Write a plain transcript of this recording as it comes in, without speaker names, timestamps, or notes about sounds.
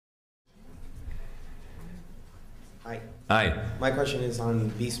Hi. Hi. My question is on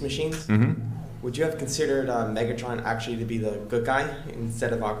Beast Machines. Mm-hmm. Would you have considered Megatron actually to be the good guy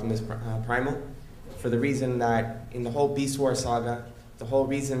instead of Optimus Primal? For the reason that in the whole Beast Wars saga, the whole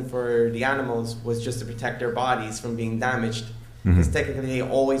reason for the animals was just to protect their bodies from being damaged. Because technically they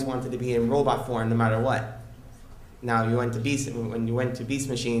always wanted to be in robot form no matter what. Now when you went to Beast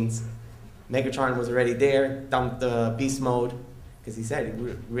Machines, Megatron was already there, dumped the Beast mode, because he said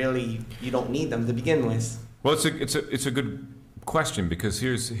really you don't need them to begin with. Well, it's a good question, because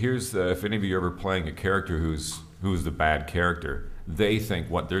here's the, if any of you are ever playing a character who's the bad character, they think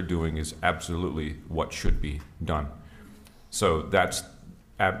what they're doing is absolutely what should be done. So that's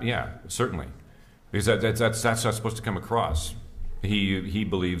yeah, certainly, because that's not supposed to come across. He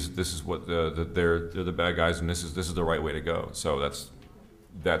believes this is what they're the bad guys, and this is the right way to go. So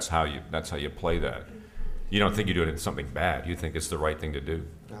that's how you play that. You don't think you're doing something bad. You think it's the right thing to do.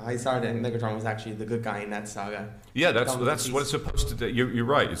 I saw that Megatron was actually the good guy in that saga. Yeah, that's what it's supposed to do. You're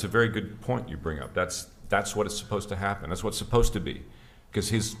right. It's a very good point you bring up. That's what it's supposed to happen. That's what it's supposed to be. Because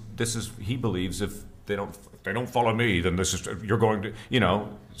he believes if they don't follow me, then you're going to,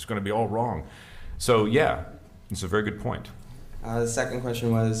 it's going to be all wrong. So yeah, it's a very good point. The second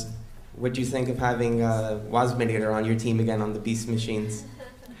question was, what do you think of having Waspinator on your team again on the Beast Machines?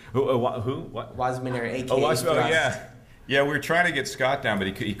 Who? What? Waspinator, a.k.a. Yeah, we were trying to get Scott down, but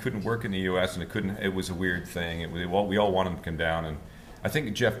he couldn't work in the U.S. and it was a weird thing. We all wanted him to come down, and I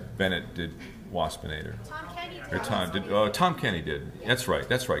think Jeff Bennett did Waspinator. Tom Kenny did. Tom Kenny did. That's right,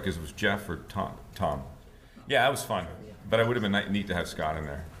 because it was Jeff or Tom. Yeah, that was fun, but it would have been neat to have Scott in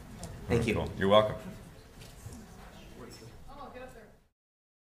there. Thank you. Cool. You're welcome.